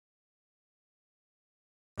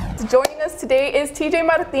Joining us today is TJ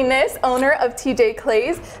Martinez, owner of TJ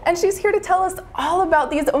Clays, and she's here to tell us all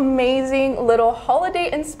about these amazing little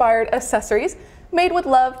holiday-inspired accessories made with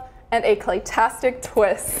love and a claytastic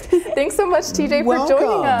twist. Thanks so much, TJ, for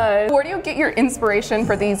joining us. Where do you get your inspiration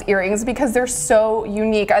for these earrings? Because they're so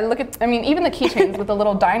unique. I mean, even the keychains with the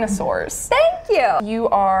little dinosaurs. Thank you. You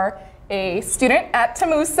are a student at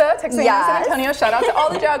Tamusa, Texas San Antonio. Shout out to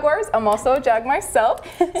all the Jaguars. I'm also a Jag myself.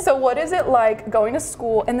 So what is it like going to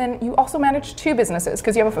school, and then you also manage two businesses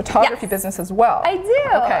because you have a photography business as well? I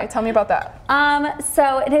do. Okay, tell me about that.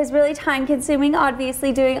 So it is really time consuming,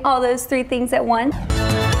 obviously, doing all those three things at once.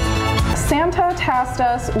 Santa tasked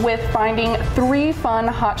us with finding 3 fun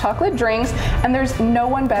hot chocolate drinks, and there's no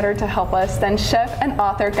one better to help us than chef and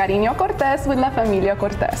author Cariño Cortez with La Familia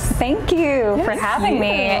Cortez. Thank you for having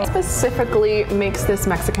me. What specifically makes this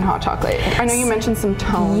Mexican hot chocolate? I know you mentioned some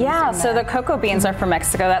tones. Yeah, so the cocoa beans are from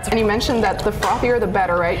Mexico. And you mentioned that the frothier the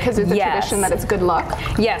better, right? Because it's a tradition that it's good luck.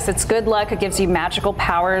 Yes, it's good luck. It gives you magical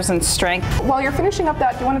powers and strength. While you're finishing up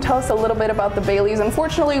that, do you want to tell us a little bit about the Baileys?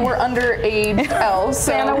 Unfortunately, we're underage L,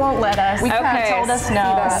 so Santa won't let us. We told us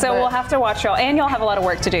no. So we'll have to watch y'all, and you'll have a lot of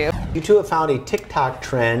work to do. You two have found a TikTok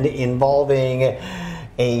trend involving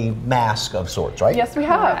a mask of sorts, right? Yes, we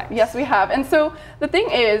have. Correct. Yes, we have. And so the thing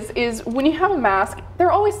is when you have a mask,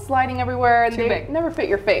 they're always sliding everywhere, and they never fit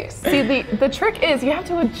your face. See, the trick is you have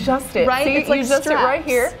to adjust it. Right? See, it's like you adjust straps. it right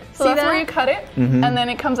here. So that's where you cut it, and then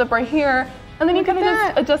it comes up right here, and then you can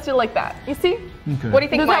just adjust it like that. You see? Okay. What do you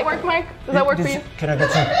think, Mike? Does that work, Mike? Does that work for you?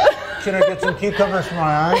 Can I get some cucumbers for my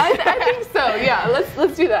eyes? I think so. Yeah.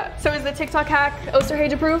 Let's do that. So is the TikTok hack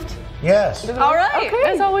Osterhage approved? Yes. All right. Okay.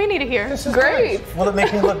 That's all we need to hear. This is Great. Nice. Will it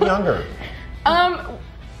make me look younger?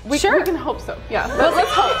 We can hope so. Yeah. Let's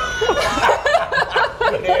hope.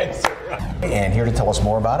 Good answer. And here to tell us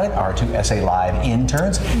more about it, our 2 SA Live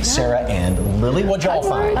interns, Sarah and Lily. What'd y'all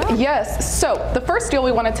find? Yes, so the first deal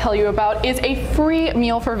we want to tell you about is a free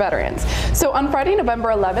meal for veterans. So on Friday, November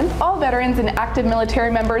 11th, all veterans and active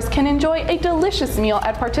military members can enjoy a delicious meal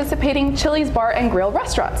at participating Chili's Bar and Grill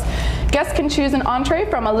restaurants. Guests can choose an entree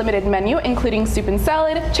from a limited menu, including soup and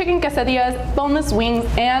salad, chicken quesadillas, boneless wings,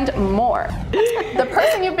 and more. The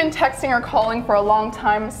person you've been texting or calling for a long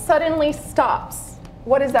time suddenly stops.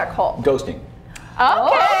 What is that called? Ghosting.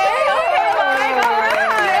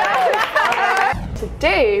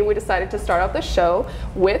 Today, we decided to start out the show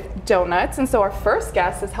with donuts, and so our first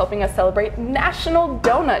guest is helping us celebrate National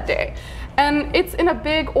Donut Day. And it's in a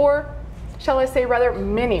big, or shall I say rather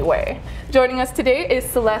mini way. Joining us today is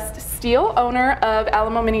Celeste Steele, owner of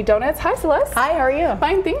Alamo Mini Donuts. Hi, Celeste. Hi, how are you?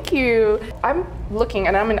 Fine, thank you. I'm looking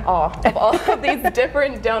and I'm in awe of all of these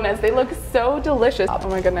different donuts. They look so delicious. Oh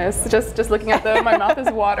my goodness, just looking at them, my mouth is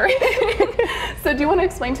watering. So do you want to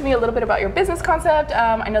explain to me a little bit about your business concept?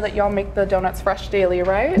 I know that y'all make the donuts fresh daily,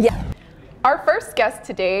 right? Yeah. Our first guest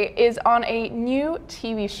today is on a new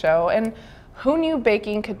TV show, and who knew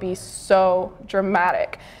baking could be so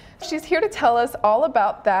dramatic? She's here to tell us all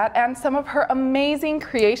about that and some of her amazing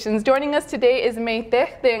creations. Joining us today is Mayte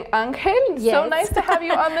de Angel. Yes. So nice to have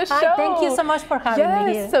you on the show. Hi, thank you so much for having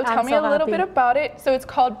me here. So tell me a little bit about it. So it's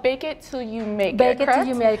called Bake It Till You Make It, Bake It correct? Till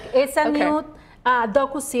You Make It. It's a new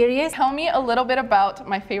docu-series. Tell me a little bit about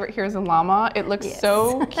my favorite here is a llama. It looks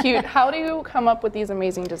so cute. How do you come up with these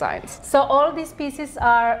amazing designs? So all these pieces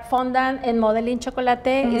are fondant and modeling chocolate.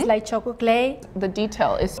 It's like chocolate clay. The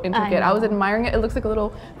detail is intricate. I was admiring it. It looks like a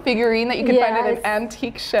little figurine that you can find at an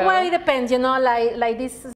antique show. Well, it depends, you know, like this